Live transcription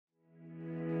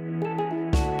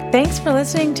Thanks for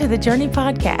listening to the Journey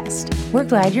Podcast. We're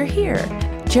glad you're here.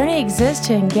 Journey exists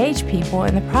to engage people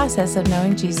in the process of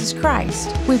knowing Jesus Christ.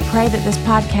 We pray that this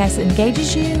podcast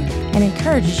engages you and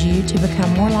encourages you to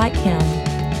become more like Him.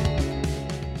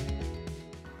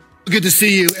 Good to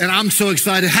see you, and I'm so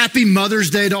excited. Happy Mother's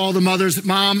Day to all the mothers.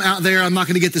 Mom out there, I'm not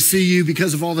going to get to see you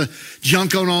because of all the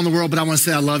junk going on in the world, but I want to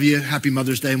say I love you. Happy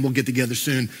Mother's Day, and we'll get together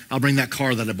soon. I'll bring that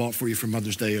car that I bought for you for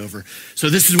Mother's Day over. So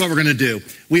this is what we're going to do.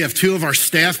 We have two of our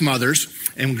staff mothers,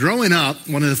 and growing up,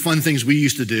 one of the fun things we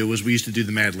used to do was we used to do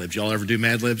the Mad Libs. Y'all ever do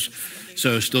Mad Libs?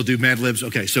 So still do Mad Libs?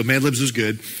 Okay, so Mad Libs is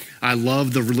good. I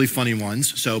love the really funny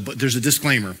ones. But there's a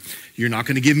disclaimer. You're not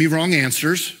going to give me wrong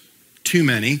answers, too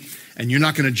many. And you're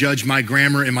not going to judge my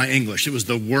grammar and my English. It was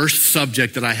the worst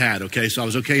subject that I had, okay? So I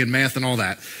was okay in math and all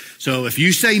that. So if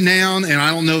you say noun and I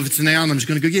don't know if it's a noun, I'm just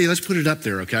going to go, yeah, let's put it up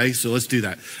there, okay? So let's do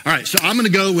that. All right, so I'm going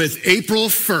to go with April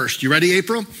first. You ready,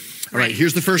 April? All right,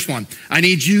 here's the first one. I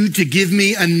need you to give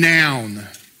me a noun.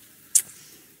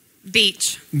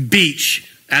 Beach. Beach,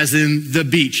 as in the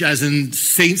beach, as in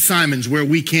St. Simon's, where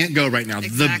we can't go right now.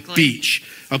 Exactly. The beach.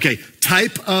 Okay,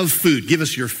 type of food. Give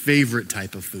us your favorite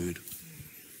type of food.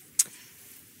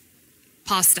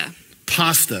 Pasta.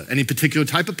 Pasta. Any particular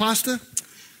type of pasta?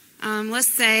 Let's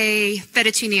say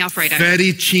fettuccine alfredo.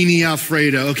 Fettuccine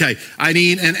alfredo. Okay. I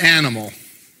need an animal.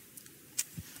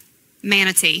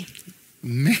 Manatee.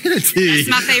 Manatee. That's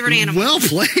my favorite animal. Well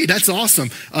played. That's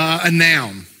awesome. A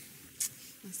noun.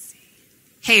 Let's see.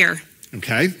 Hair.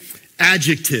 Okay.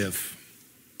 Adjective.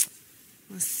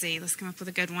 Let's see. Let's come up with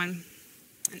a good one.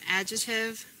 An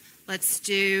adjective. Let's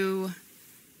do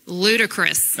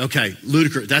ludicrous. Okay.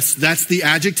 Ludicrous. That's the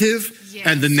adjective. Yes.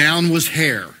 And the noun was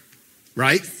hair.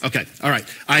 Right? Okay. All right.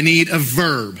 I need a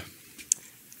verb.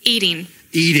 Eating.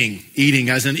 Eating.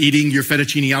 Eating as in eating your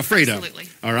fettuccine alfredo. Absolutely.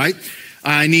 All right.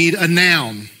 I need a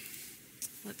noun.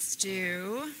 Let's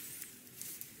do,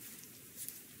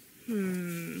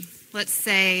 let's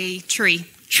say tree.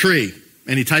 Tree.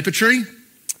 Any type of tree?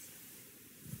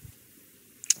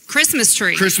 Christmas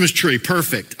tree. Christmas tree.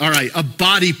 Perfect. All right. A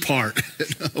body part.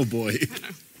 Oh, boy.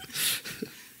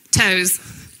 Toes.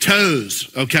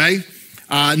 Toes. Okay.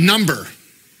 Number.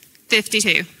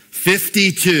 52.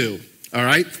 52. All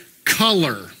right.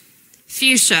 Color.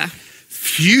 Fuchsia.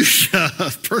 Fuchsia.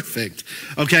 Perfect.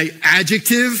 Okay.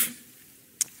 Adjective.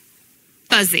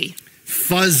 Fuzzy.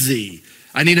 Fuzzy.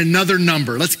 I need another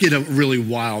number. Let's get a really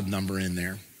wild number in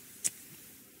there.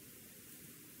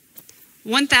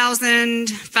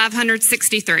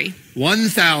 1,563.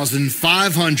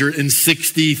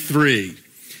 1,563.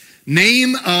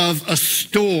 Name of a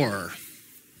store.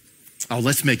 Oh,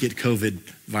 let's make it COVID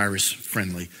virus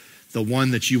friendly. The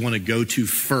one that you want to go to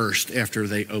first after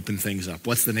they open things up.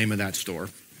 What's the name of that store?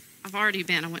 I've already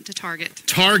been. I went to Target.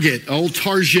 Target. Old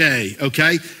Target.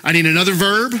 Okay. I need another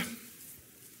verb.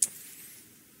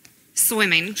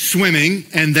 Swimming. Swimming.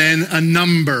 And then a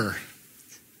number.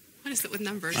 What is it with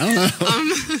numbers? I don't know.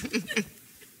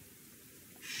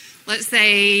 Let's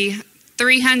say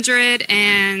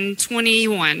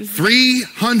 321.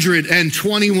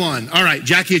 321. All right,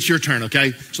 Jackie, it's your turn,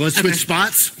 okay? So let's switch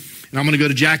spots, and I'm going to go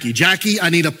to Jackie. Jackie, I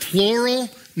need a plural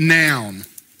noun.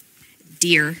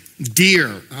 Deer.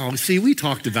 Deer. Oh, see, we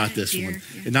talked about this one.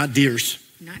 Yeah. Not deers.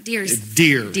 Not deers.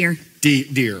 Deer. Deer.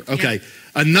 Deer. Okay. Yep.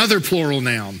 Another plural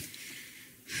noun.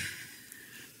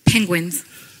 Penguins.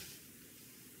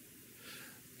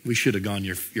 We should have gone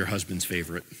your husband's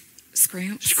favorite.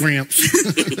 Scramps.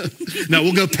 Scramps. No,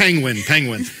 we'll go penguin.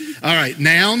 Penguin. All right.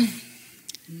 Noun.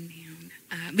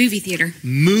 Movie theater.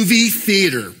 Movie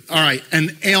theater. All right.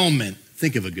 An ailment.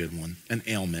 Think of a good one. An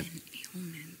ailment.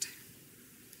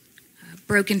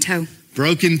 Broken toe.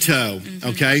 Broken toe. Mm-hmm.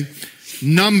 Okay.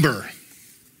 Number.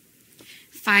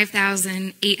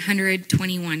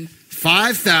 5,821.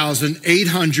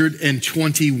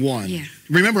 5,821. Yeah.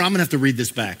 Remember, I'm going to have to read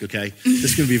this back, okay? This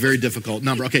is going to be a very difficult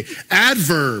number. Okay.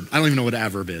 Adverb. I don't even know what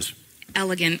adverb is.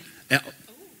 Elegant.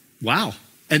 Wow.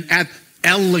 An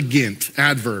elegant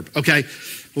adverb. Okay.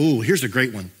 Oh, here's a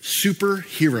great one.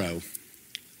 Superhero.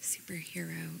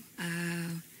 Superhero.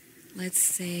 Let's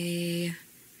say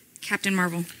Captain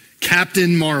Marvel.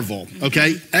 Captain Marvel.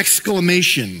 Okay.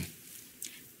 Exclamation.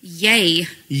 Yay.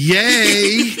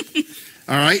 Yay.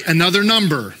 All right. Another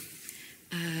number.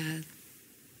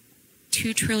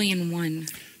 2,000,000,001.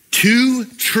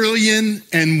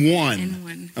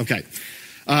 2,000,000,001. Okay.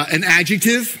 An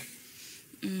adjective.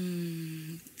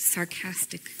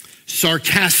 Sarcastic.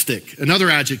 Sarcastic. Another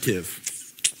adjective.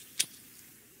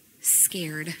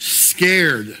 Scared.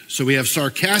 Scared. So we have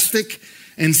sarcastic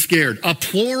and scared. A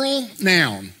plural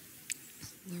noun.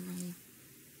 Plural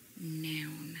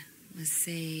noun. Let's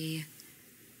say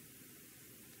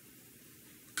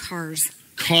Cars.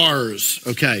 Cars.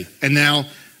 Okay. And now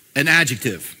an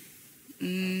adjective.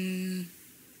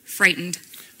 Frightened.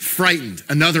 Frightened.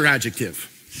 Another adjective.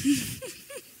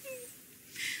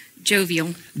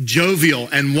 Jovial. Jovial.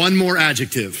 And one more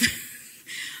adjective.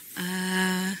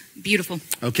 Beautiful.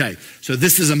 Okay. So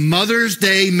this is a Mother's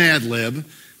Day Mad Lib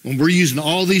when we're using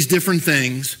all these different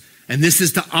things. And this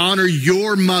is to honor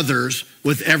your mothers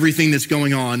with everything that's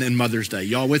going on in Mother's Day.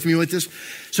 Y'all with me with this?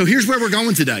 So here's where we're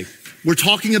going today. We're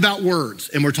talking about words,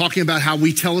 and we're talking about how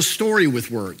we tell a story with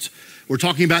words. We're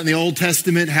talking about in the Old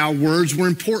Testament how words were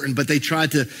important, but they tried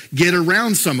to get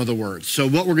around some of the words. So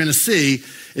what we're going to see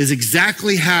is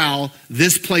exactly how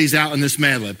this plays out in this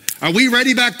Mad Lib. Are we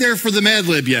ready back there for the Mad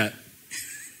Lib yet?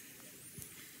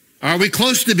 Are we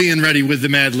close to being ready with the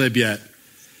Mad Lib yet?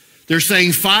 They're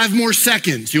saying 5 more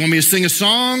seconds. You want me to sing a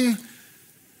song?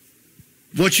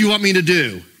 What you want me to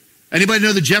do? Anybody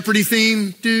know the Jeopardy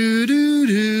theme? Do, do,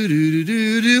 do, do,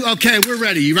 do, do. Okay, we're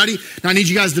ready. You ready? Now I need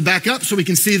you guys to back up so we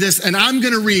can see this. And I'm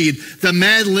going to read the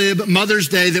Mad Lib Mother's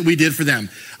Day that we did for them.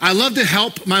 I love to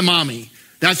help my mommy.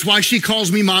 That's why she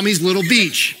calls me Mommy's Little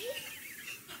Beach.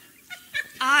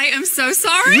 I am so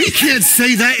sorry. We can't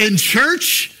say that in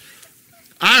church.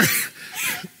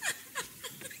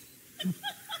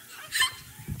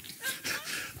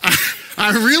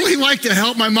 I really like to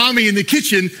help my mommy in the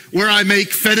kitchen where I make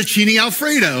fettuccine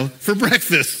Alfredo for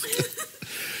breakfast.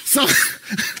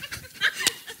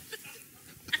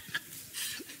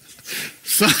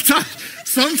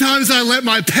 Sometimes I let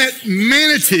my pet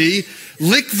manatee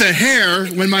lick the hair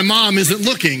when my mom isn't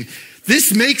looking.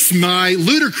 This makes my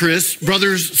ludicrous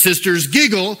brothers, sisters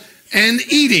giggle and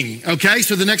eating. Okay,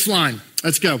 so the next line.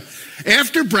 Let's go.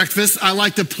 After breakfast, I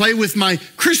like to play with my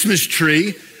Christmas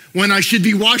tree when I should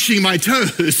be washing my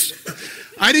toes.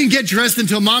 I didn't get dressed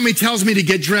until mommy tells me to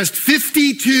get dressed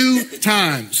 52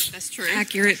 times. That's true.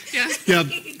 Accurate. Yeah.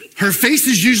 Her face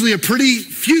is usually a pretty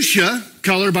fuchsia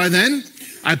color by then.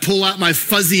 I pull out my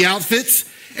fuzzy outfits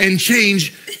and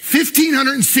change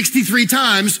 1,563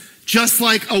 times, just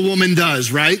like a woman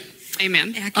does, right?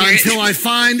 Amen. Accurate. Until I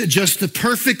find just the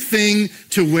perfect thing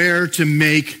to wear to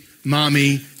make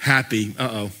mommy happy.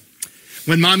 Uh-oh.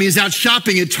 When mommy is out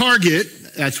shopping at Target,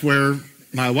 that's where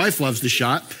my wife loves to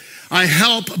shop, I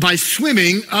help by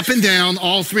swimming up and down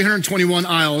all 321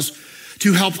 aisles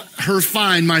to help her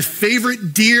find my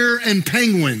favorite deer and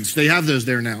penguins. They have those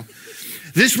there now.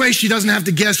 This way she doesn't have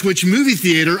to guess which movie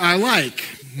theater I like.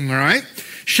 All right?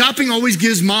 Shopping always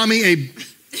gives mommy a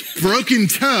broken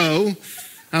toe.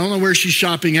 I don't know where she's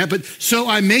shopping at, but so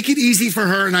I make it easy for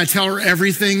her and I tell her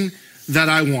everything that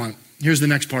I want. Here's the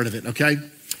next part of it, okay?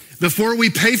 Before we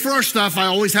pay for our stuff, I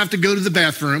always have to go to the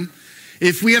bathroom.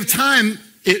 If we have time,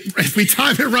 if we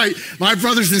time it right, my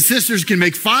brothers and sisters can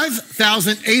make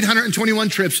 5,821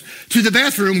 trips to the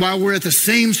bathroom while we're at the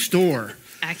same store.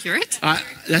 Accurate.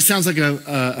 That sounds like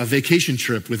a vacation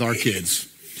trip with our kids.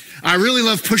 I really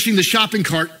love pushing the shopping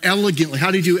cart elegantly.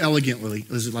 How do you do elegantly?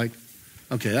 Is it like,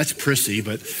 okay, that's prissy,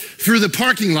 but through the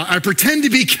parking lot, I pretend to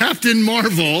be Captain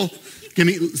Marvel.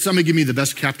 Somebody give me the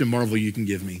best Captain Marvel you can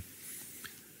give me.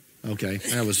 Okay,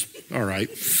 that was all right.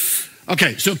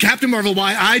 Okay, so Captain Marvel,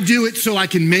 why I do it so I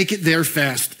can make it there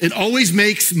fast. It always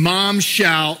makes mom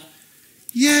shout,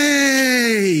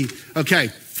 yay! Okay,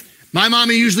 my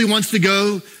mommy usually wants to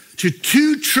go to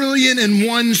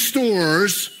 2,000,000,001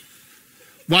 stores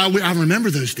I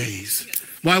remember those days,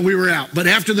 while we were out. But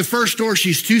after the first store,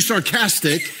 she's too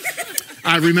sarcastic.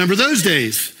 I remember those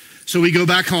days. So we go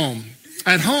back home.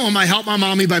 At home, I help my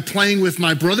mommy by playing with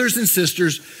my brothers and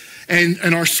sisters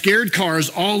and our scared cars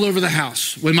all over the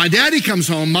house. When my daddy comes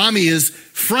home, mommy is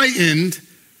frightened.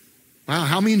 Wow,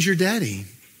 how mean's your daddy?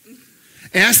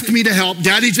 Asked me to help.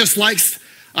 Daddy just likes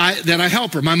that I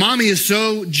help her. My mommy is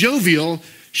so jovial.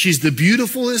 She's the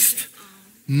beautifulest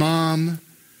mom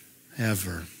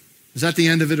ever. Is that the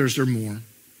end of it or is there more?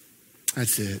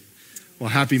 That's it. Well,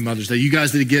 happy Mother's Day. You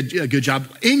guys did a good job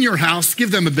in your house.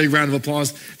 Give them a big round of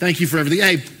applause. Thank you for everything.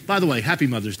 Hey, by the way, happy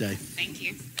Mother's Day. Thank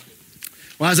you.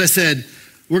 Well, as I said,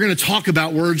 we're going to talk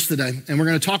about words today, and we're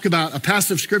going to talk about a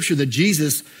passage of scripture that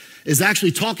Jesus is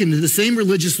actually talking to the same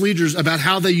religious leaders about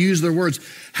how they use their words,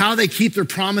 how they keep their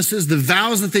promises, the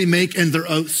vows that they make, and their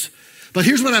oaths. But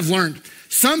here's what I've learned.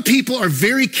 Some people are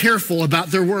very careful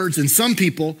about their words, and some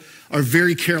people are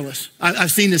very careless.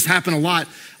 I've seen this happen a lot,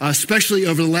 especially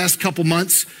over the last couple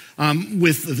months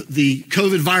with the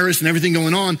COVID virus and everything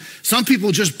going on. Some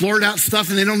people just blurt out stuff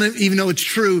and they don't even know it's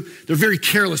true. They're very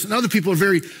careless. And other people are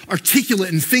very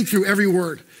articulate and think through every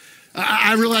word.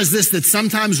 I realize this, that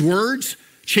sometimes words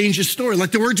change a story,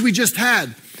 like the words we just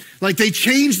had. Like they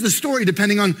change the story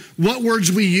depending on what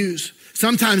words we use.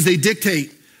 Sometimes they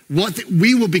dictate what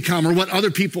we will become or what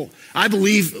other people. I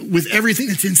believe with everything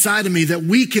that's inside of me that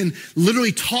we can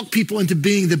literally talk people into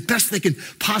being the best they can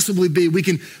possibly be. We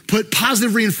can put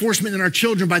positive reinforcement in our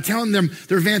children by telling them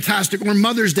they're fantastic. Or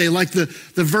Mother's Day, like the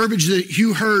verbiage that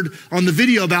you heard on the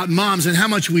video about moms and how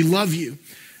much we love you.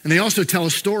 And they also tell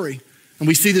a story. And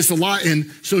we see this a lot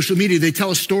in social media. They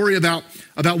tell a story about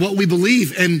what we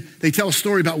believe, and they tell a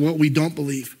story about what we don't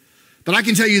believe. But I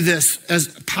can tell you this, as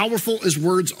powerful as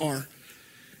words are,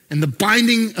 and the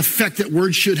binding effect that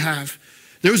words should have,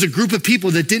 there was a group of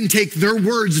people that didn't take their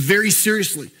words very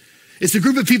seriously. It's a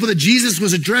group of people that Jesus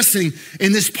was addressing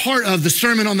in this part of the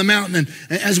Sermon on the Mount, and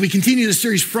as we continue the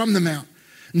series from the Mount.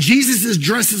 And Jesus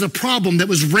addresses a problem that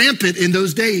was rampant in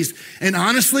those days. And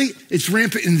honestly, it's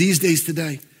rampant in these days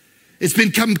today. It's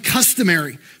become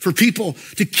customary for people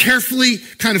to carefully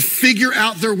kind of figure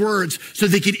out their words so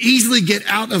they could easily get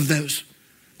out of those.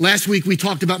 Last week, we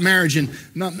talked about marriage, and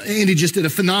Andy just did a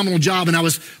phenomenal job, and I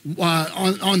was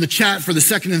on the chat for the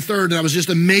second and third, and I was just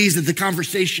amazed at the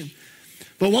conversation.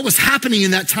 But what was happening in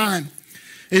that time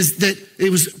is that it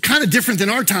was kind of different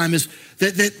than our time, is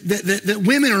that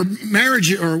women or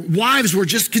marriage or wives were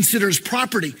just considered as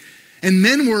property. And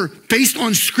men were, based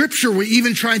on scripture, were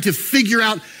even trying to figure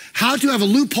out how to have a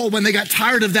loophole when they got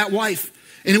tired of that wife.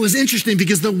 And it was interesting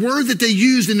because the word that they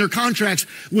used in their contracts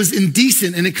was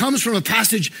indecent. And it comes from a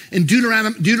passage in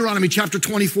Deuteronomy chapter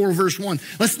 24, verse 1.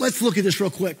 Let's look at this real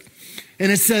quick.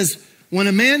 And it says, when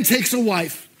a man takes a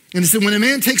wife, and it said, when a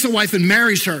man takes a wife and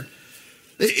marries her,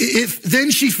 if then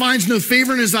she finds no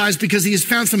favor in his eyes because he has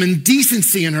found some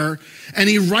indecency in her, and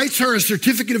he writes her a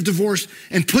certificate of divorce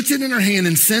and puts it in her hand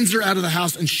and sends her out of the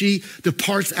house, and she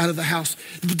departs out of the house.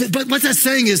 But what that's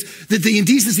saying is that the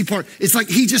indecency part, it's like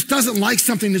he just doesn't like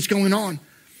something that's going on.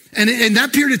 And in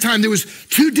that period of time, there was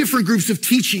two different groups of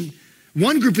teaching.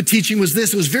 One group of teaching was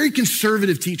this. It was very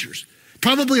conservative teachers.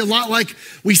 Probably a lot like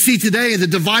we see today in the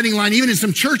dividing line. Even in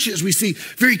some churches, we see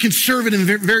very conservative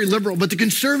and very liberal. But the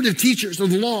conservative teachers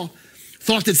of the law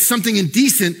thought that something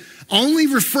indecent only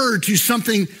referred to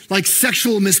something like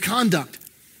sexual misconduct.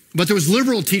 But there was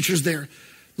liberal teachers there.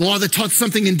 Law that taught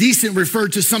something indecent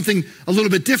referred to something a little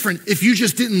bit different. If you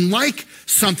just didn't like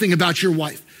something about your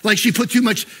wife, like she put too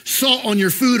much salt on your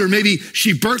food, or maybe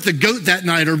she burnt the goat that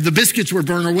night, or the biscuits were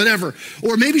burned, or whatever.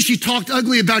 Or maybe she talked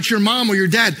ugly about your mom or your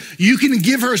dad. You can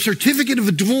give her a certificate of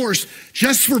a divorce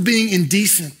just for being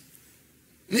indecent.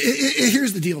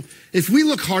 Here's the deal. If we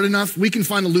look hard enough, we can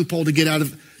find a loophole to get out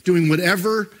of doing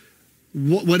whatever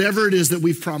it is that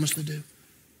we've promised to do.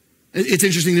 It's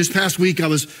interesting. This past week, I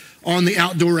was on the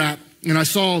Outdoor app, and I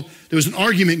saw there was an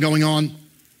argument going on.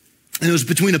 And it was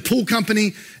between a pool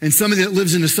company and somebody that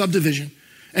lives in a subdivision.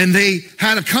 And they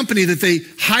had a company that they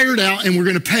hired out and were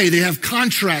going to pay. They have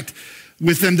contract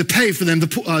with them to pay for them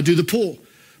to do the pool.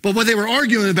 But what they were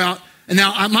arguing about, and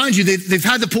now mind you, they've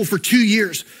had the pool for 2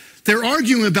 years. They're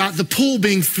arguing about the pool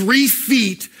being 3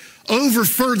 feet over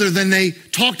further than they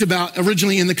talked about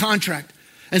originally in the contract.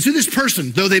 And so this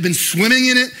person, though they've been swimming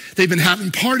in it, they've been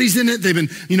having parties in it, they've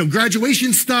been,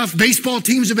 graduation stuff, baseball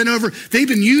teams have been over, they've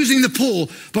been using the pool,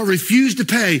 but refused to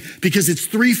pay because it's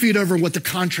 3 feet over what the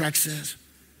contract says.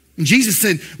 And Jesus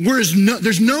said,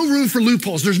 there's no room for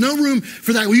loopholes. There's no room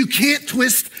for that. You can't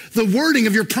twist the wording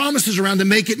of your promises around to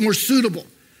make it more suitable.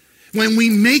 When we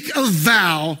make a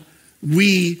vow,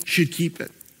 we should keep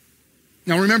it.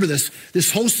 Now remember this. This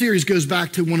whole series goes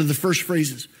back to one of the first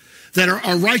phrases, that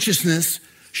our righteousness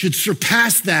should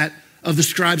surpass that of the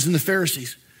scribes and the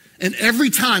Pharisees. And every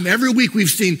week we've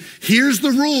seen, here's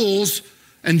the rules,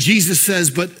 and Jesus says,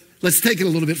 but let's take it a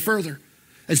little bit further.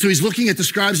 And so he's looking at the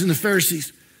scribes and the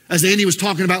Pharisees, as Andy was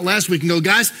talking about last week, and go,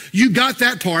 guys, you got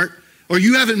that part, or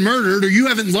you haven't murdered, or you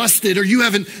haven't lusted, or you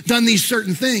haven't done these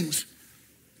certain things.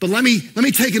 But let me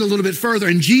take it a little bit further.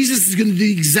 And Jesus is going to do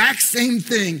the exact same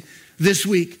thing this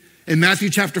week in Matthew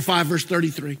chapter 5, verse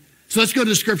 33. So let's go to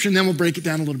the scripture, and then we'll break it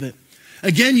down a little bit.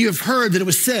 Again, you have heard that it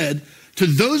was said to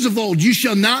those of old, you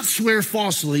shall not swear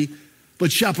falsely,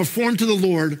 but shall perform to the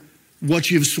Lord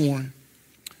what you have sworn.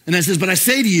 And that says, but I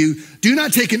say to you, do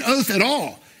not take an oath at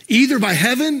all, either by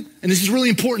heaven, and this is really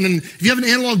important. And if you have an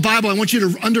analog Bible, I want you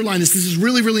to underline this. This is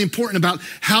really, really important about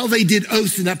how they did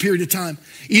oaths in that period of time.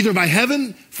 Either by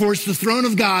heaven, for it's the throne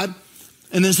of God,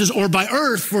 and then it says, or by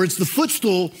earth, for it's the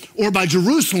footstool, or by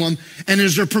Jerusalem. And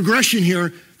there's a progression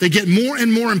here. They get more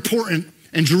and more important.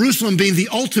 And Jerusalem being the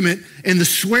ultimate in the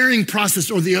swearing process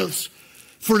or the oaths.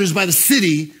 For it is by the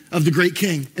city of the great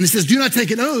king. And it says, do not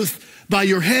take an oath by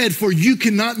your head, for you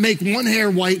cannot make one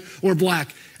hair white or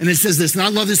black. And it says this, and I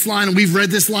love this line, and we've read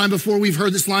this line before, we've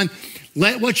heard this line.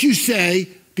 Let what you say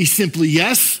be simply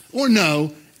yes or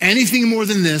no. Anything more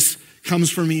than this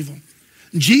comes from evil.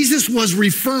 Jesus was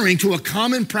referring to a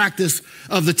common practice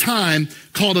of the time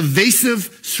called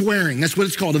evasive swearing. That's what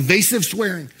it's called, evasive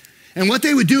swearing. And what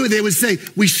they would do, they would say,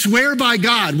 we swear by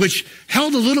God, which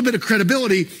held a little bit of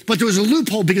credibility, but there was a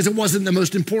loophole because it wasn't the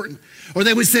most important. Or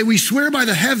they would say, we swear by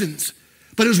the heavens.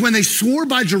 But it was when they swore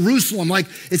by Jerusalem, like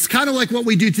it's kind of like what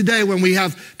we do today when we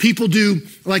have people do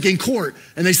like in court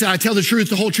and they say, I tell the truth,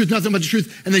 the whole truth, nothing but the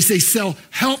truth. And they say, so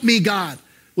help me God,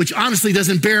 which honestly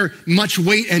doesn't bear much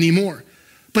weight anymore.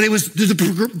 But there's a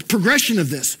progression of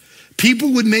this.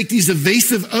 People would make these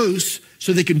evasive oaths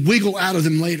so they could wiggle out of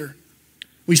them later.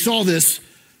 We saw this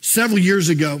several years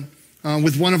ago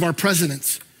with one of our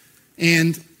presidents.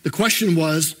 And the question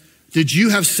was, did you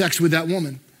have sex with that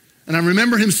woman? And I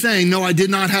remember him saying, no, I did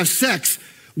not have sex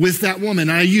with that woman.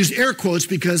 And I use air quotes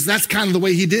because that's kind of the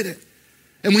way he did it.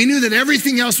 And we knew that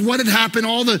everything else, what had happened,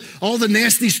 all the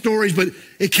nasty stories, but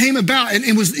it came about, and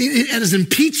it was at his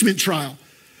impeachment trial,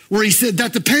 where he said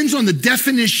that depends on the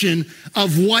definition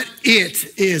of what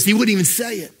it is. He wouldn't even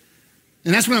say it.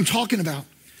 And that's what I'm talking about.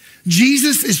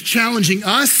 Jesus is challenging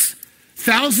us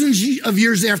thousands of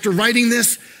years after writing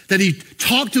this, that he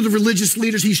talked to the religious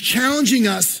leaders. He's challenging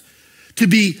us to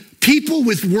be people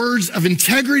with words of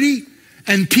integrity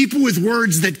and people with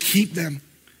words that keep them.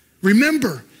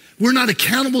 Remember, we're not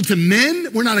accountable to men.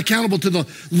 We're not accountable to the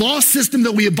law system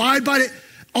that we abide by.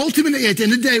 Ultimately, at the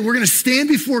end of the day, we're going to stand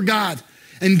before God.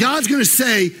 And God's going to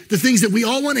say the things that we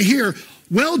all want to hear.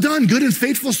 Well done, good and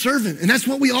faithful servant. And that's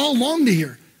what we all long to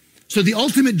hear. So the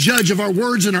ultimate judge of our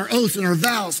words and our oaths and our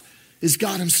vows is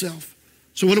God himself.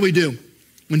 So what do we do?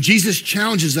 When Jesus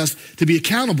challenges us to be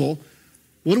accountable,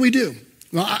 what do?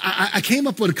 Well, I came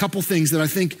up with a couple things that I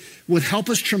think would help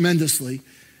us tremendously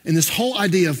in this whole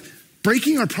idea of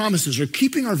breaking our promises or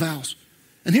keeping our vows.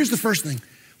 And here's the first thing.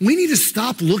 We need to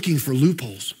stop looking for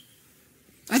loopholes.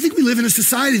 I think we live in a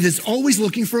society that's always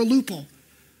looking for a loophole.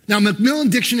 Now, Macmillan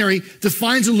Dictionary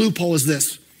defines a loophole as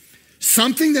this: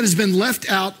 something that has been left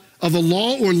out of a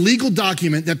law or legal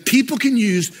document that people can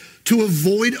use to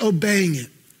avoid obeying it.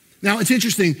 Now, it's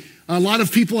interesting. A lot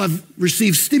of people have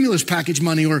received stimulus package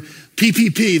money or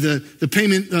PPP,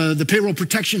 the payroll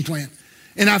protection plan.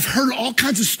 And I've heard all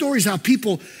kinds of stories how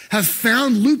people have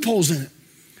found loopholes in it.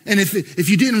 And if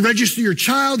you didn't register your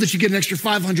child, that you get an extra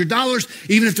 $500,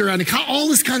 even if they're out of college, all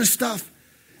this kind of stuff.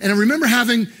 And I remember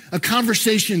having a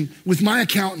conversation with my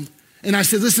accountant. And I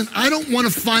said, listen, I don't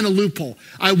want to find a loophole.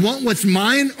 I want what's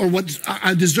mine or what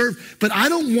I deserve, but I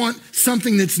don't want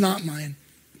something that's not mine.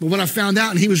 But what I found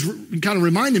out, and he was kind of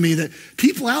reminding me that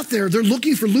people out there, they're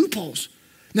looking for loopholes.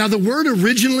 Now, the word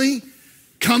originally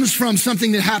comes from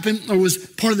something that happened or was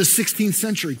part of the 16th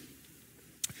century.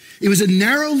 It was a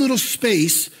narrow little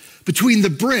space between the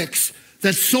bricks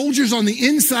that soldiers on the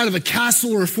inside of a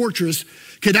castle or a fortress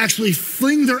could actually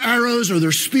fling their arrows or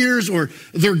their spears or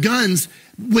their guns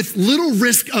with little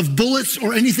risk of bullets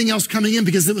or anything else coming in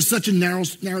because it was such a narrow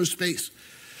space.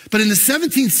 But in the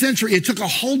 17th century, it took a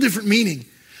whole different meaning.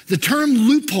 The term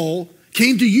loophole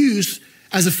came to use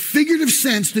as a figurative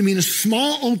sense to mean a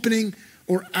small opening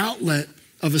or outlet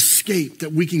of escape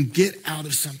that we can get out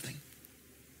of something.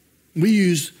 We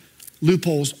use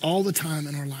loopholes all the time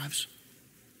in our lives.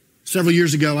 Several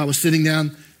years ago, I was sitting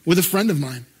down with a friend of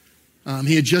mine.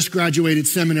 He had just graduated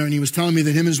seminary, and he was telling me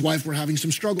that him and his wife were having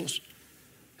some struggles.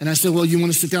 And I said, well, you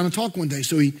want to sit down and talk one day?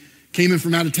 So he came in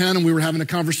from out of town, and we were having a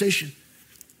conversation.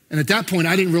 And at that point,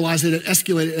 I didn't realize it had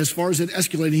escalated as far as it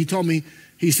escalated. He told me,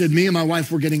 he said, me and my wife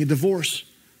were getting a divorce.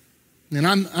 And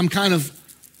I'm kind of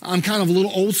a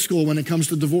little old school when it comes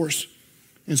to divorce.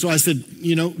 And so I said,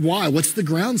 why? What's the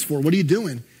grounds for? What are you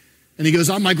doing? And he goes,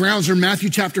 my grounds are Matthew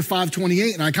chapter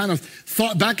 5:28. And I kind of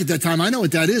thought back at that time, I know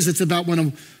what that is. It's about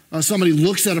when somebody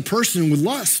looks at a person with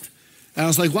lust. And I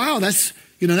was like, wow, that's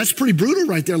pretty brutal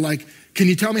right there. Like, can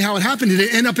you tell me how it happened? Did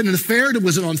it end up in an affair?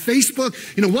 Was it on Facebook?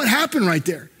 What happened right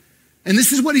there? And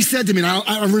this is what he said to me. And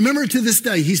I remember it to this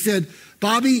day. He said,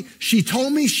 Bobby, she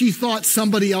told me she thought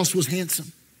somebody else was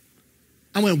handsome.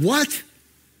 I went, what?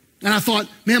 And I thought,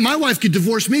 man, my wife could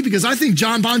divorce me because I think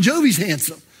John Bon Jovi's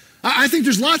handsome. I think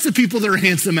there's lots of people that are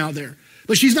handsome out there.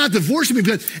 But she's not divorcing me.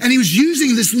 And he was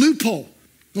using this loophole.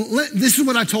 This is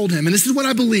what I told him, and this is what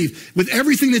I believe with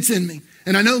everything that's in me.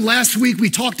 And I know last week we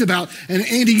talked about, and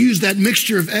Andy used that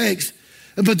mixture of eggs.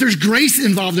 But there's grace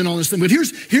involved in all this thing. But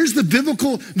here's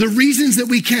the reasons that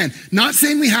we can. Not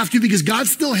saying we have to because God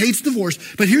still hates divorce,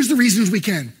 but here's the reasons we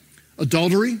can.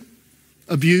 Adultery,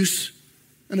 abuse,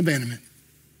 and abandonment.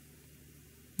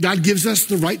 God gives us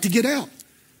the right to get out.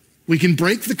 We can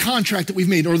break the contract that we've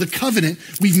made or the covenant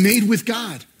we've made with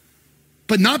God.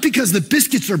 But not because the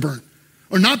biscuits are burnt,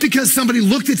 or not because somebody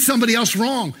looked at somebody else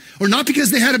wrong, or not because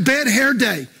they had a bad hair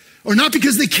day, or not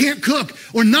because they can't cook,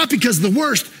 or not because the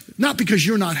worst, not because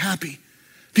you're not happy.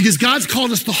 Because God's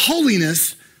called us to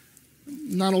holiness,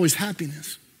 not always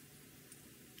happiness.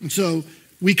 And so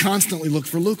we constantly look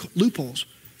for loopholes.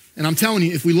 And I'm telling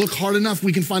you, if we look hard enough,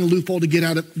 we can find a loophole to get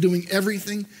out of doing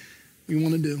everything we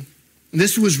want to do. And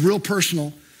this was real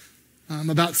personal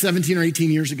about 17 or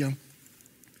 18 years ago.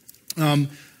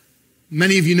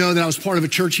 Many of you know that I was part of a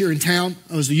church here in town.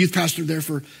 I was a youth pastor there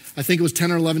for, I think it was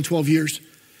 10 or 11, 12 years.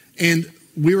 And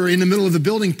we were in the middle of a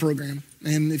building program.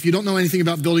 And if you don't know anything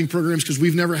about building programs, because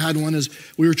we've never had one, is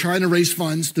we were trying to raise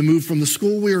funds to move from the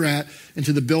school we were at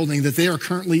into the building that they are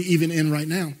currently even in right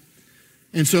now.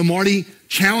 And so Marty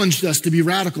challenged us to be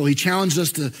radical. He challenged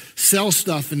us to sell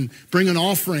stuff and bring an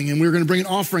offering. And we were going to bring an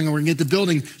offering and we're going to get the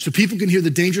building so people can hear the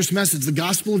dangerous message, the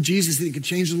gospel of Jesus, that it could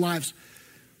change their lives.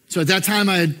 So at that time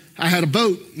I had a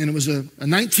boat, and it was a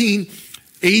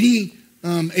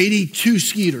 1982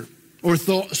 Skeeter,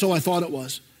 so I thought it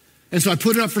was. And so I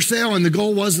put it up for sale, and the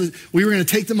goal was that we were going to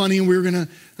take the money and we were going to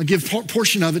give a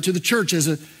portion of it to the church as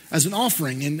an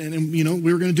offering. And you know,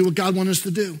 we were going to do what God wanted us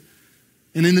to do.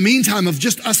 And in the meantime of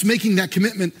just us making that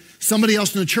commitment, somebody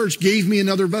else in the church gave me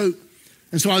another boat.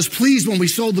 And so I was pleased when we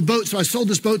sold the boat. So I sold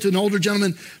this boat to an older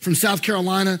gentleman from South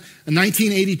Carolina, a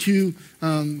 1982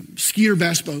 Skeeter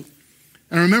bass boat.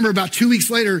 And I remember about 2 weeks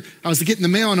later, I was getting the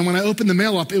mail, and when I opened the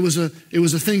mail up, it was a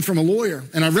thing from a lawyer.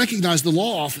 And I recognized the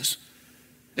law office.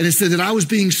 And it said that I was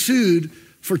being sued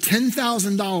for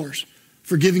 $10,000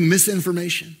 for giving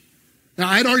misinformation. Now,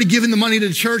 I had already given the money to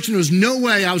the church, and there was no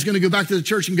way I was going to go back to the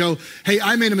church and go, hey,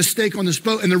 I made a mistake on this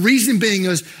boat. And the reason being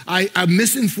is I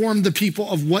misinformed the people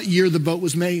of what year the boat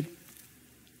was made.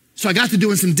 So I got to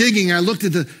doing some digging, and I looked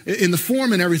at in the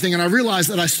form and everything, and I realized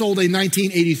that I sold a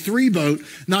 1983 boat,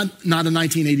 not a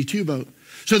 1982 boat.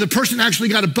 So the person actually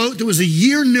got a boat that was a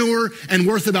year newer and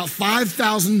worth about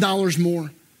 $5,000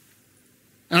 more.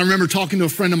 And I remember talking to a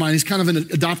friend of mine. He's kind of an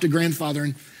adopted grandfather.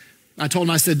 And I told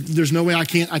him, I said, there's no way I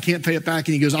can't pay it back.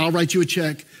 And he goes, I'll write you a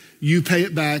check. You pay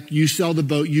it back. You sell the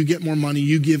boat. You get more money.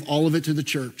 You give all of it to the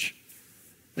church.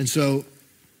 And so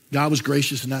God was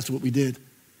gracious, and that's what we did.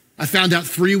 I found out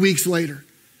 3 weeks later,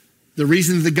 the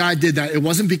reason the guy did that, it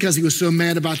wasn't because he was so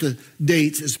mad about the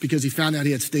dates. It's because he found out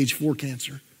he had stage 4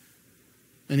 cancer.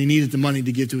 And he needed the money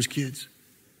to give to his kids.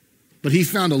 But he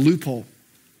found a loophole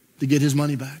to get his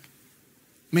money back.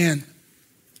 Man,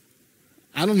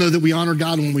 I don't know that we honor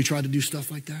God when we try to do stuff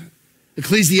like that.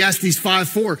 Ecclesiastes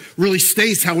 5:4 really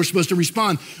states how we're supposed to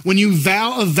respond. When you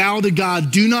vow a vow to God,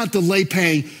 do not delay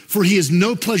paying, for he has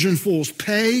no pleasure in fools.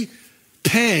 Pay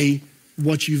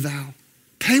what you vow.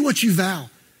 Pay what you vow.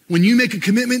 When you make a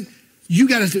commitment, you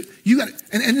got to,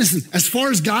 and listen, as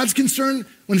far as God's concerned,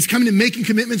 when it's coming to making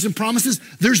commitments and promises,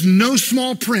 there's no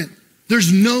small print.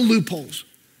 There's no loopholes.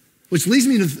 Which leads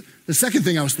me to the second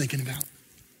thing I was thinking about.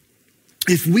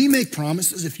 If we make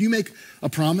promises, if you make a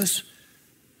promise,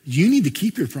 you need to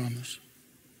keep your promise.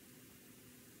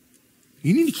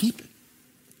 You need to keep it.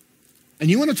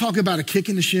 And you want to talk about a kick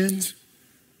in the shins?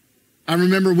 I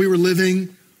remember we were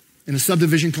living in a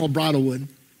subdivision called Bridlewood.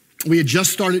 We had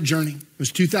just started Journey. It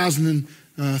was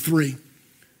 2003.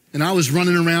 And I was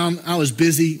running around. I was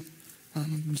busy,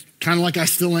 kind of like I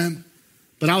still am.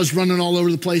 But I was running all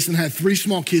over the place and had 3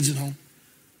 small kids at home.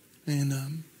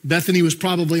 And Bethany was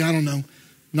probably,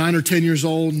 9 or 10 years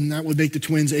old, and that would make the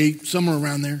twins 8, somewhere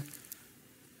around there.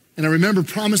 And I remember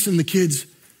promising the kids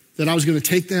that I was going to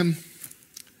take them.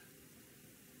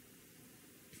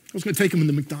 I was going to take them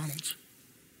into McDonald's.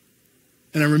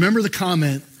 And I remember the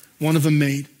comment one of them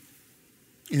made.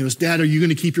 And it was, Dad, are you going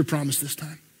to keep your promise this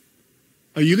time?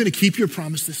 Are you going to keep your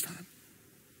promise this time?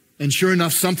 And sure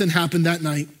enough, something happened that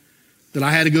night that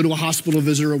I had to go to a hospital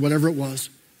visit or whatever it was,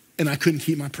 and I couldn't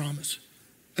keep my promise.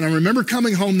 And I remember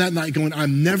coming home that night going,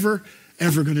 I'm never,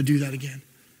 ever going to do that again.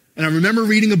 And I remember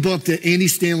reading a book that Andy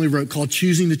Stanley wrote called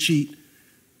Choosing to Cheat.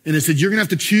 And it said, you're going to have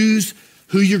to choose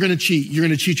who you're going to cheat. You're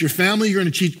going to cheat your family, you're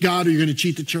going to cheat God, or you're going to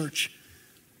cheat the church.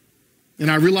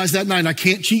 And I realized that night I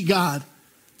can't cheat God.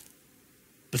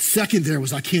 But second there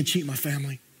was I can't cheat my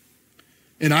family.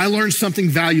 And I learned something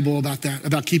valuable about that,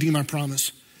 about keeping my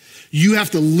promise. You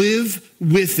have to live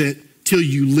with it till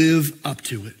you live up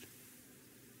to it.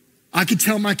 I could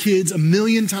tell my kids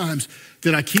 1,000,000 times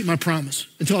that I keep my promise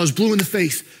until I was blue in the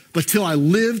face, but till I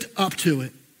lived up to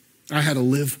it, I had to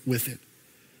live with it.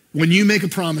 When you make a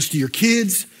promise to your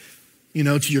kids,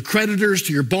 to your creditors,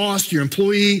 to your boss, to your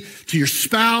employee, to your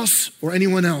spouse, or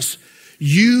anyone else,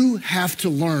 you have to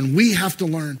learn, we have to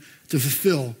learn to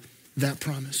fulfill that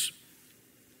promise.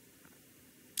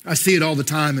 I see it all the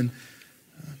time, and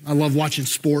I love watching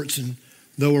sports, and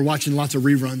though we're watching lots of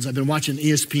reruns, I've been watching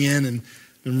ESPN, and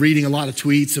Been reading a lot of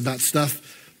tweets about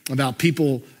stuff about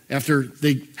people after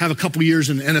they have a couple years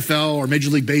in the NFL or Major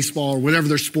League Baseball or whatever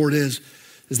their sport is,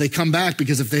 as they come back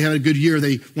because if they had a good year,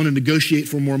 they want to negotiate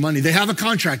for more money. They have a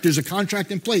contract. There's a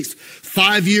contract in place.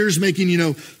 5 years making,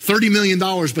 $30 million,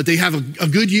 but they have a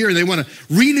good year and they want to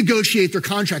renegotiate their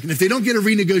contract. And if they don't get a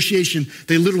renegotiation,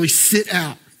 they literally sit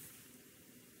out.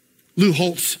 Lou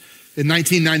Holtz in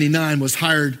 1999 was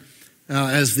hired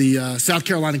as the South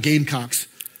Carolina Gamecocks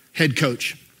head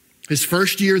coach. His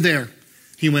first year there,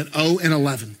 he went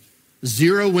 0-11.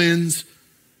 0 wins,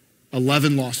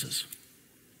 11 losses.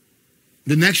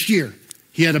 The next year,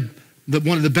 he had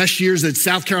one of the best years that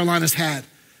South Carolina's had.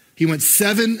 He went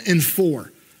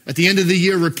 7-4. At the end of the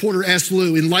year, a reporter asked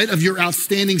Lou, in light of your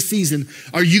outstanding season,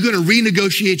 are you going to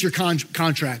renegotiate your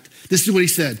contract? This is what he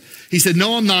said. He said,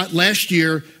 no, I'm not. Last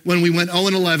year, when we went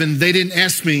 0-11, they didn't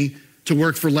ask me to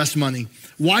work for less money.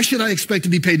 Why should I expect to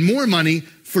be paid more money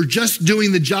for just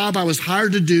doing the job I was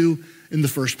hired to do in the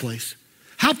first place?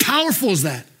 How powerful is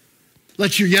that?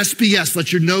 Let your yes be yes.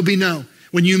 Let your no be no.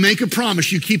 When you make a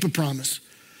promise, you keep a promise.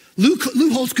 Lou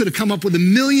Holtz could have come up with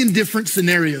 1 million different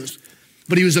scenarios,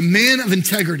 but he was a man of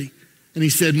integrity. And he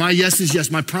said, my yes is yes.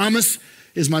 My promise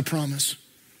is my promise.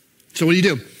 So what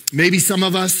do? Maybe some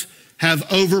of us have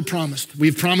overpromised.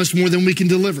 We've promised more than we can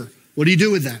deliver. What do you do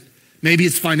with that? Maybe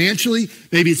it's financially,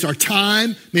 maybe it's our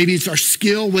time, maybe it's our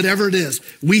skill, whatever it is.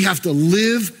 We have to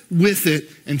live with it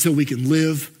until we can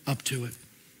live up to it.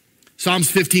 Psalms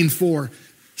 15:4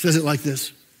 says it like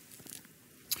this.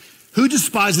 Who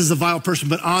despises a vile person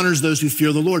but honors those who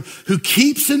fear the Lord? Who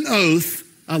keeps an oath,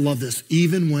 I love this,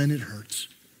 even when it hurts.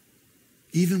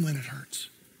 Even when it hurts.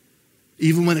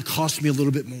 Even when it costs me a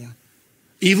little bit more.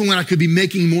 Even when I could be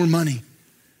making more money.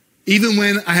 Even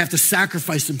when I have to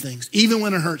sacrifice some things. Even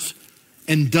when it hurts.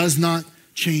 And does not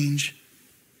change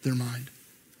their mind.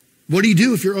 What do you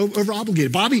do if you're over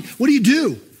obligated? Bobby, what do you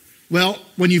do? Well,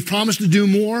 when you've promised to do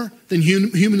more than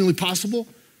humanly possible,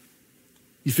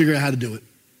 you figure out how to do it.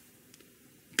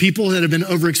 People that have been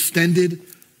overextended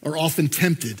are often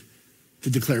tempted to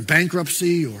declare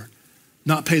bankruptcy or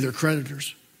not pay their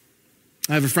creditors.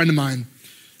 I have a friend of mine.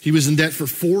 He was in debt for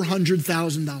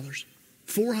 $400,000.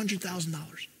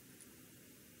 $400,000.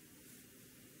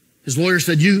 His lawyer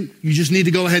said, you just need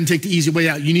to go ahead and take the easy way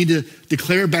out. You need to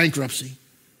declare bankruptcy.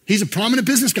 He's a prominent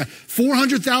business guy.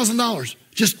 $400,000.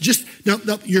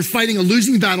 No, you're fighting a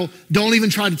losing battle. Don't even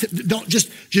try to, don't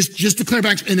just declare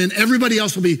bankruptcy. And then everybody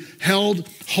else will be held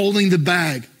holding the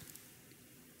bag.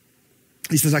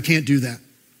 He says, I can't do that.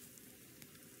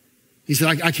 He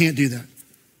said, I can't do that.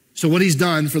 So what he's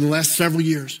done for the last several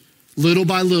years, little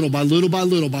by little,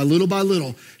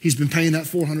 he's been paying that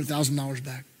 $400,000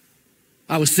 back.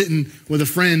 I was sitting with a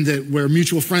friend we're a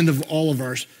mutual friend of all of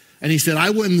ours. And he said, I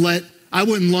wouldn't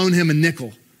loan him a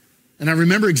nickel. And I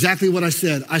remember exactly what I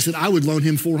said. I said, I would loan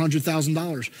him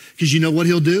 $400,000 because you know what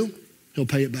he'll do? He'll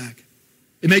pay it back.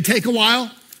 It may take a while.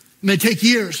 It may take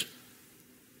years.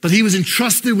 But he was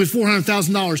entrusted with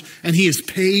 $400,000 and he has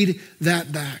paid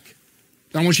that back.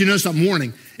 I want you to know something,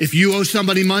 warning. If you owe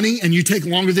somebody money and you take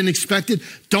longer than expected,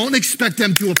 don't expect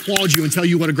them to applaud you and tell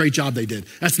you what a great job they did.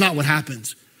 That's not what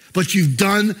happens. But you've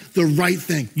done the right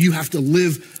thing. You have to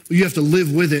live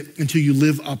with it until you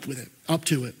live up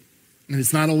to it. And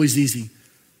it's not always easy,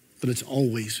 but it's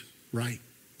always right.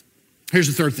 Here's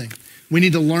the third thing. We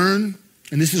need to learn,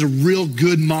 and this is a real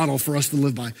good model for us to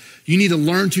live by. You need to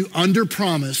learn to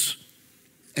underpromise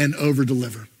and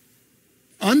overdeliver.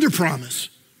 Underpromise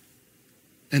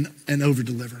and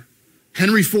overdeliver.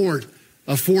 Henry Ford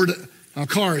of Ford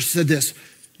Cars said this,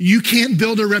 you can't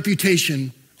build a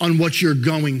reputation on what you're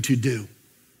going to do.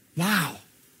 Wow.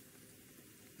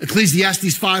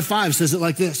 Ecclesiastes 5:5 says it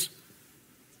like this.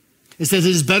 It says, it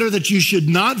is better that you should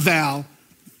not vow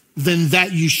than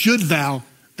that you should vow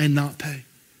and not pay.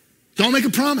 Don't make a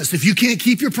promise. If you can't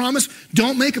keep your promise,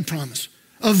 don't make a promise.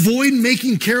 Avoid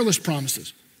making careless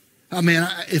promises. Oh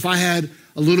man, if I had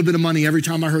a little bit of money every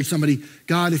time I heard somebody,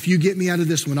 God, if you get me out of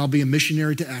this one, I'll be a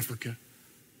missionary to Africa.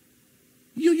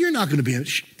 You're not going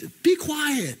to be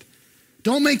quiet.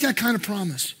 Don't make that kind of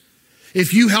promise.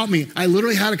 If you help me, I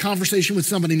literally had a conversation with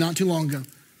somebody not too long ago.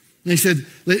 And they said,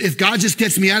 if God just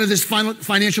gets me out of this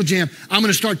financial jam, I'm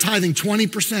going to start tithing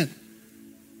 20%.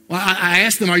 Well, I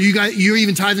asked them, you're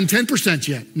even tithing 10%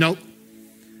 yet? Nope.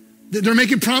 They're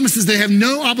making promises they have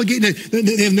no obligation,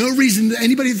 they have no reason to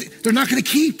anybody, they're not going to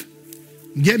keep.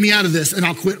 Get me out of this and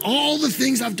I'll quit all the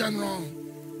things I've done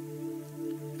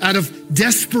wrong. Out of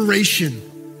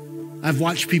desperation, I've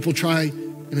watched people try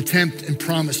and attempt and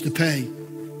promise to pay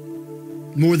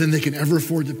more than they can ever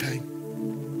afford to pay.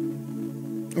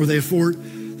 Or they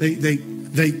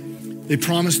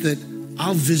promise that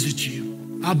I'll visit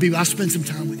you. I'll spend some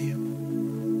time with you.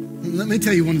 Let me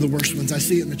tell you one of the worst ones. I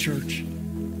see it in the church.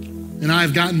 And I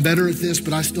have gotten better at this,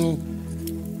 but I'll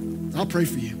pray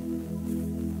for you.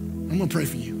 I'm gonna pray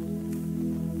for you.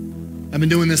 I've been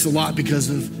doing this a lot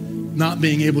because of not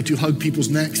being able to hug people's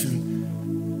necks.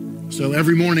 And so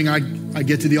every morning I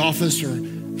get to the office or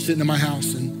sitting in my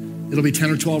house and it'll be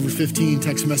 10 or 12 or 15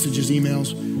 text messages,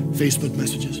 emails, Facebook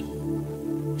messages.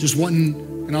 Just wanting,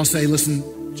 and I'll say, listen,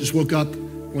 just woke up.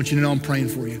 I want you to know I'm praying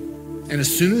for you. And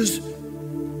as soon as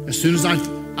I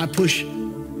push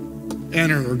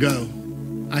enter or go,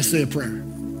 I say a prayer.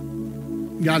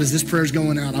 God, as this prayer's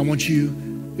going out, I want you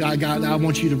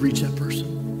to reach that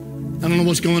person. I don't know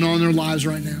what's going on in their lives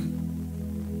right now.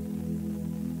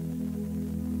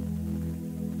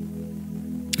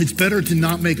 It's better to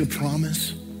not make a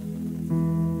promise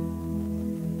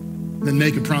than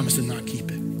make a promise and not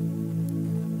keep it.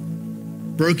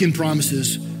 Broken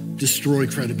promises destroy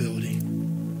credibility.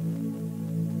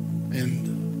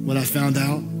 And what I found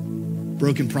out,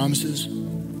 broken promises,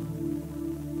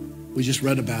 we just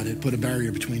read about it, put a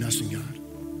barrier between us and God.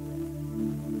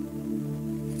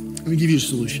 Let me give you a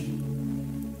solution.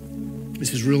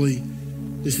 This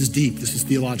is deep, this is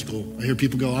theological. I hear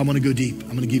people go, I want to go deep. I'm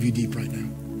going to give you deep right now.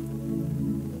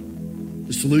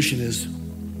 The solution is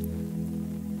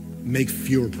make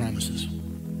fewer promises.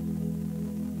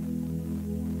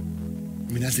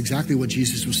 I mean, that's exactly what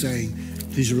Jesus was saying to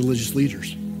these religious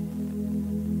leaders.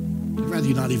 I'd rather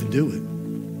you not even do it.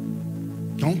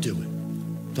 Don't do it.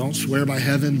 Don't swear by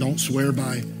heaven. Don't swear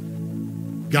by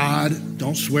God.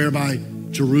 Don't swear by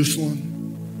Jerusalem.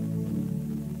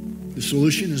 The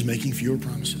solution is making fewer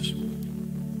promises.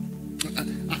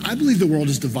 I believe the world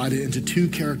is divided into two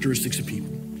characteristics of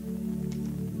people.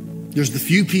 There's the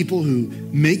few people who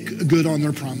make good on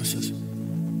their promises.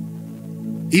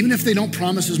 Even if they don't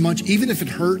promise as much, even if it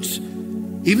hurts,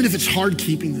 even if it's hard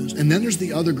keeping those. And then there's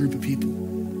the other group of people.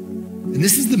 And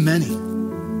this is the many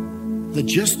that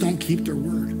just don't keep their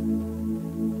word.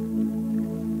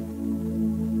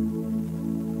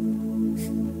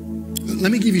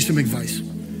 Let me give you some advice.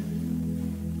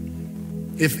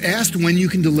 If asked when you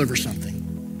can deliver something,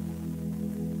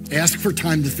 ask for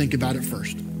time to think about it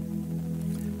first.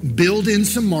 Build in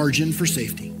some margin for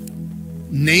safety.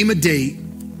 Name a date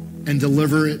and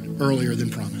deliver it earlier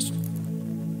than promised.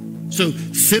 So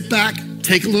sit back,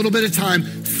 take a little bit of time,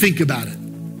 think about it.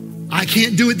 I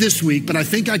can't do it this week, but I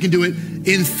think I can do it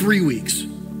in 3 weeks.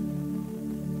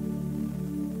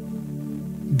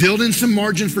 Build in some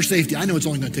margin for safety. I know it's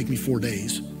only going to take me 4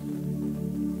 days.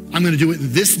 I'm going to do it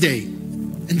this date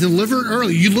and deliver it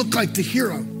early. You look like the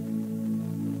hero.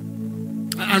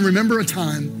 I remember a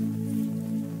time,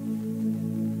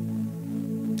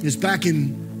 it's back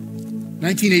in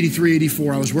 1983,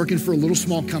 84. I was working for a little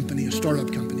small company, a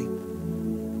startup company.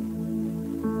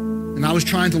 And I was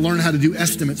trying to learn how to do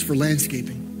estimates for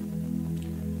landscaping.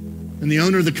 And the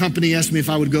owner of the company asked me if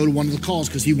I would go to one of the calls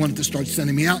because he wanted to start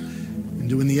sending me out and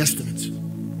doing the estimates.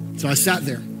 So I sat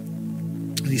there,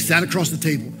 and he sat across the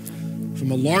table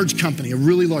from a large company, a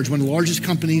really large, one of the largest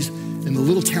companies in the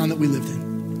little town that we lived in.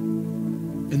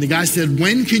 And the guy said,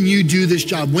 when can you do this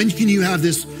job? When can you have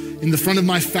this in the front of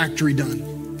my factory done?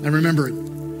 I remember it.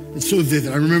 It's so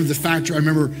vivid. I remember the factory. I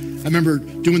remember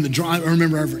doing the drive. I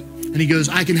remember everything. And he goes,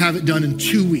 I can have it done in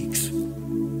 2 weeks.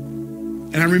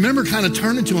 And I remember kind of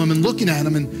turning to him and looking at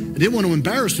him, and I didn't want to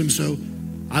embarrass him, so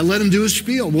I let him do his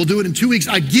spiel. We'll do it in 2 weeks.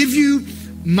 I give you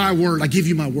my word. I give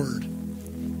you my word.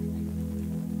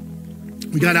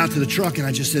 We got out to the truck, and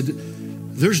I just said,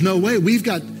 there's no way. We've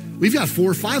got 4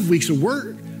 or 5 weeks of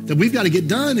work that we've got to get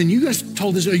done. And you guys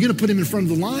told us, are you going to put him in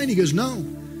front of the line? He goes, no.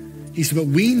 He said, but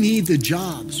we need the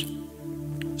jobs.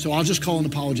 So I'll just call and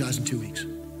apologize in 2 weeks.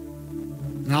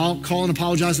 And I'll call and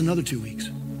apologize another 2 weeks.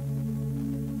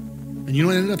 And you know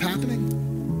what ended up happening?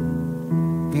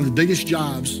 One of the biggest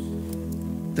jobs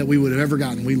that we would have ever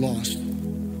gotten, we lost.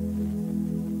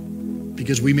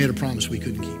 Because we made a promise we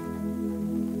couldn't keep.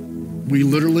 We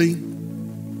literally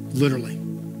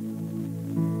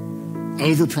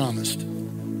overpromised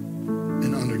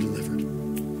and underdelivered.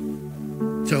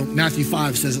 So Matthew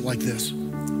 5 says it like this.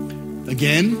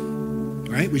 Again,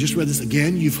 right? We just read this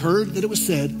again. You've heard that it was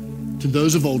said to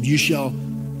those of old, you shall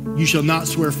not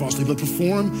swear falsely, but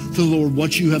perform to the Lord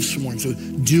what you have sworn. So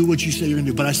do what you say you're going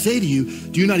to do. But I say to you,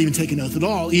 do not even take an oath at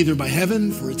all, either by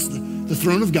heaven, for it's the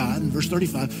throne of God, in verse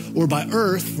 35, or by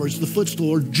earth, for it's the footstool,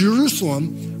 or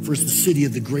Jerusalem, for it's the city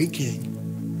of the great king.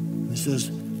 And it says,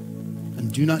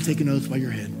 and do not take an oath by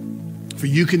your head, for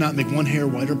you cannot make one hair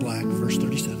white or black, verse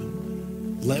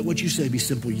 37. Let what you say be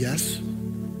simple, yes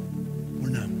or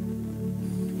no.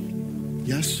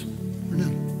 Yes or no.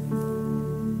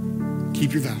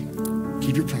 keep your vow,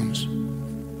 keep your promise.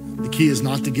 The key is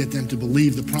not to get them to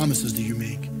believe the promises that you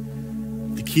make.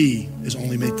 The key is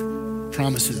only make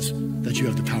promises that you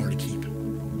have the power to keep.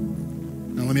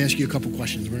 Now let me ask you a couple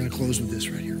questions. We're going to close with this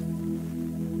right here.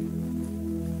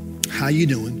 How you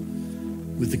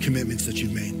doing with the commitments that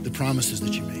you've made, the promises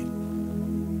that you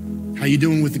made? How you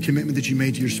doing with the commitment that you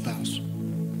made to your spouse?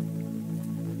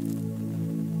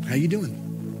 How you doing?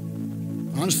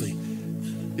 Honestly,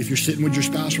 if you're sitting with your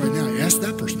spouse right now, ask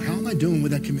that person, how am I doing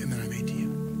with that commitment I made to you?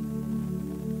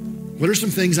 What are some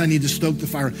things I need to stoke the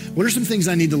fire? What are some things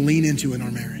I need to lean into in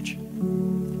our marriage?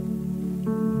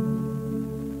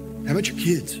 How about your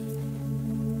kids?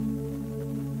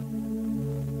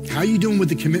 How are you doing with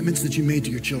the commitments that you made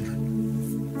to your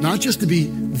children? Not just to be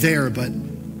there, but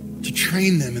to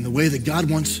train them in the way that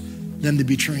God wants them to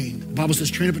be trained. The Bible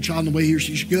says, train up a child in the way he or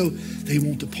she should go, they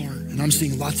won't depart. And I'm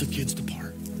seeing lots of kids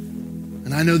depart.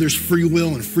 And I know there's free will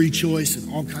and free choice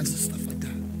and all kinds of stuff like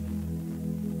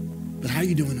that. But how are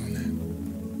you doing on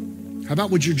that? How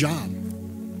about with your job?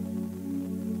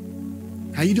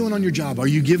 How are you doing on your job? Are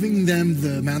you giving them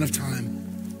the amount of time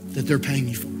that they're paying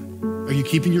you for? Are you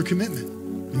keeping your commitment?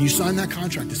 When you sign that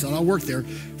contract, they said, I'll work there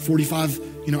 45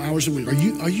 hours a week. Are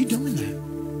you doing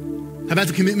that? How about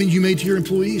the commitment you made to your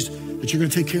employees that you're going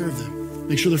to take care of them?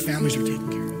 Make sure their families are taken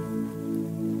care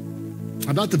of.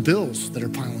 How about the bills that are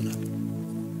piling up?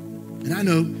 And I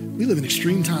know we live in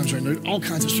extreme times right now, all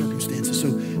kinds of circumstances.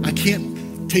 So I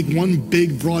can't take one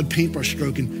big, broad paintbrush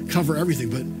stroke and cover everything.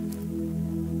 But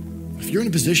if you're in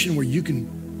a position where you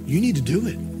need to do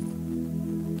it.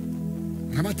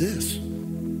 How about this?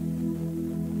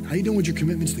 How you doing with your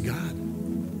commitments to God?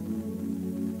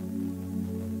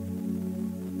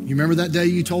 You remember that day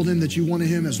you told him that you wanted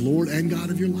him as Lord and God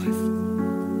of your life?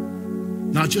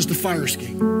 Not just a fire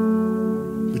escape,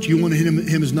 but you wanted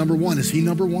him as number one. Is he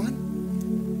number one?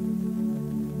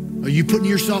 Are you putting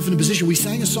yourself in a position? We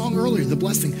sang a song earlier, The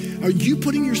Blessing. Are you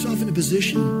putting yourself in a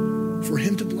position for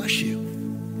him to bless you?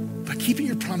 By keeping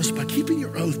your promise, by keeping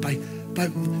your oath, by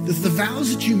the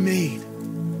vows that you made.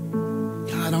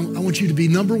 God, I want you to be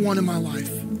number one in my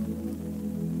life.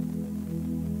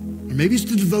 Or maybe it's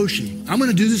the devotion. I'm going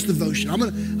to do this devotion. I'm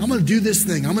going to do this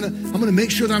thing. I'm going to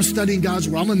make sure that I'm studying God's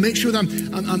word. I'm going to make sure that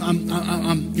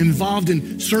I'm involved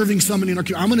in serving somebody in our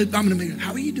community. I'm going to make.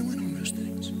 How are you doing on those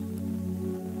things?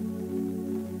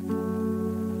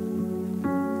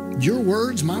 Your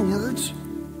words,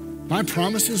 my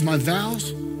promises, my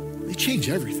vows, they change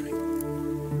everything.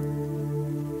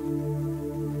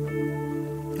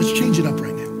 Let's change it up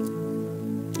right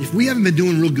now. If we haven't been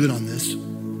doing real good on this,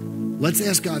 let's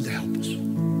ask God to help us.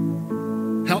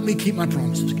 Help me keep my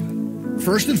promises, God.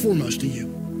 First and foremost to you.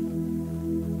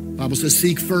 The Bible says,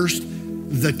 seek first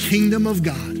the kingdom of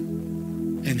God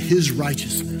and his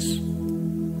righteousness.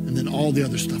 And then all the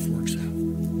other stuff works out.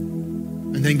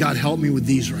 And then God, help me with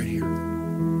these right here.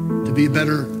 To be a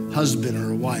better husband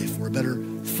or a wife or a better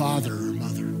father or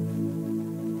mother.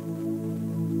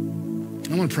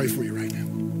 I want to pray for you right now.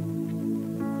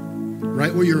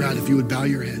 Right where you're at, if you would bow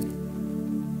your head.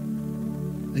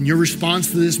 And your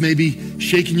response to this may be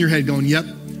shaking your head going, yep,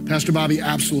 Pastor Bobby,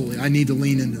 absolutely. I need to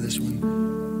lean into this one.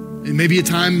 And maybe a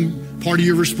time, part of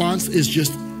your response is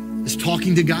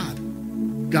talking to God.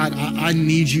 God, I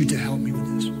need you to help me with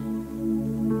this.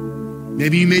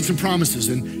 Maybe you made some promises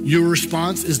and your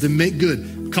response is to make good.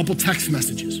 A couple text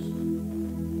messages.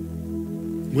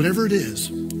 Whatever it is,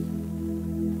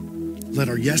 let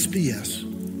our yes be yes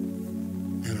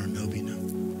and our no be no.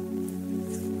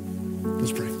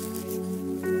 Let's pray.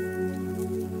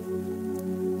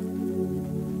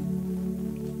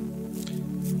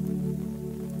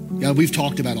 God, we've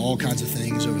talked about all kinds of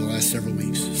things over the last several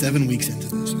weeks, 7 weeks into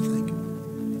this, I think.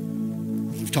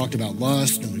 We've talked about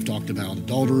lust, and we've talked about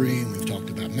adultery, and we've talked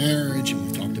about marriage, and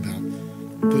we've talked about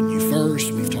putting you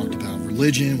first. We've talked about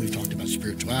religion. We've talked about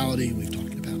spirituality. We've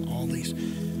talked about all these.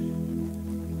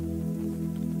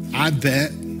 I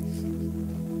bet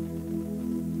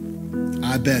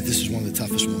this is one of the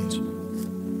toughest ones.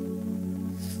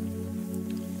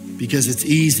 Because it's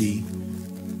easy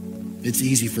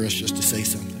for us just to say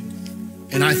something.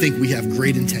 And I think we have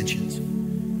great intentions.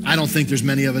 I don't think there's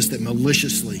many of us that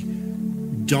maliciously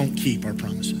don't keep our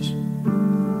promises.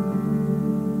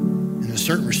 In a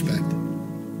certain respect,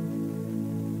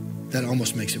 that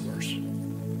almost makes it worse.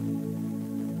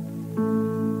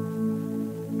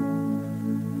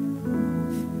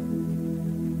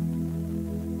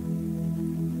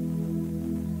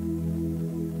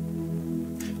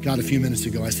 God, a few minutes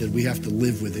ago, I said we have to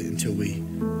live with it until we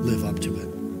live up to it.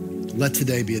 Let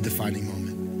today be a defining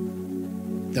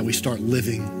moment that we start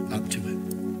living up to it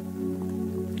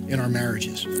in our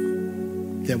marriages,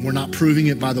 that we're not proving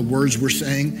it by the words we're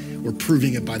saying, we're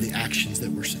proving it by the actions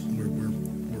that we're saying.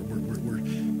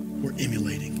 We're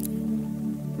emulating.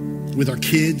 With our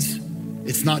kids,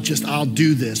 it's not just I'll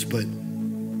do this, but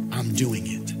I'm doing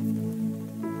it.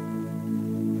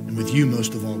 And with you,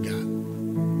 most of all,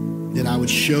 God, that I would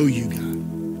show you, God,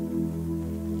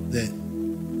 that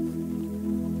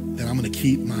I'm going to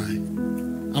keep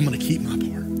my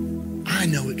part. I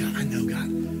know it, God. I know, God.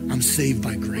 I'm saved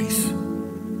by grace.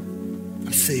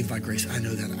 I'm saved by grace. I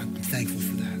know that. I'm thankful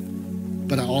for that.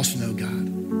 But I also know, God,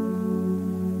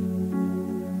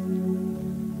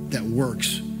 that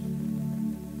works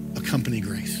accompany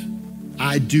grace.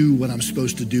 I do what I'm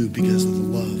supposed to do because of the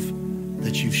love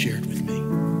that you've shared with me.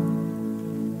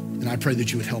 And I pray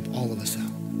that you would help all of us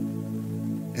out.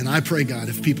 And I pray, God,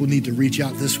 if people need to reach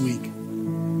out this week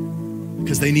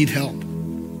because they need help,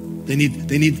 they need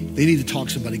to talk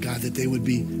to somebody, God, that they would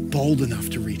be bold enough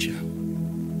to reach out.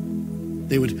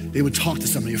 They would talk to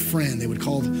somebody, a friend. They would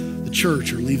call the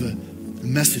church or leave a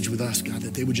message with us, God,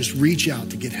 that they would just reach out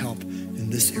to get help in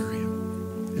this area.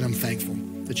 And I'm thankful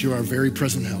that you are a very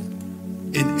present help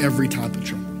in every type of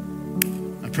trouble.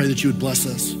 I pray that you would bless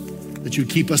us, that you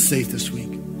would keep us safe this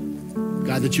week.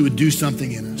 God, that you would do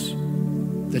something in us,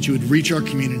 that you would reach our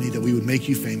community, that we would make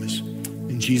you famous.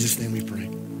 In Jesus' name we pray.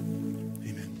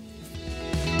 Amen.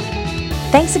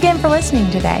 Thanks again for listening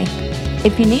today.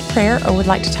 If you need prayer or would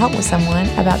like to talk with someone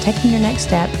about taking your next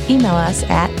step, email us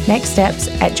at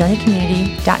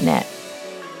nextsteps@journeycommunity.net.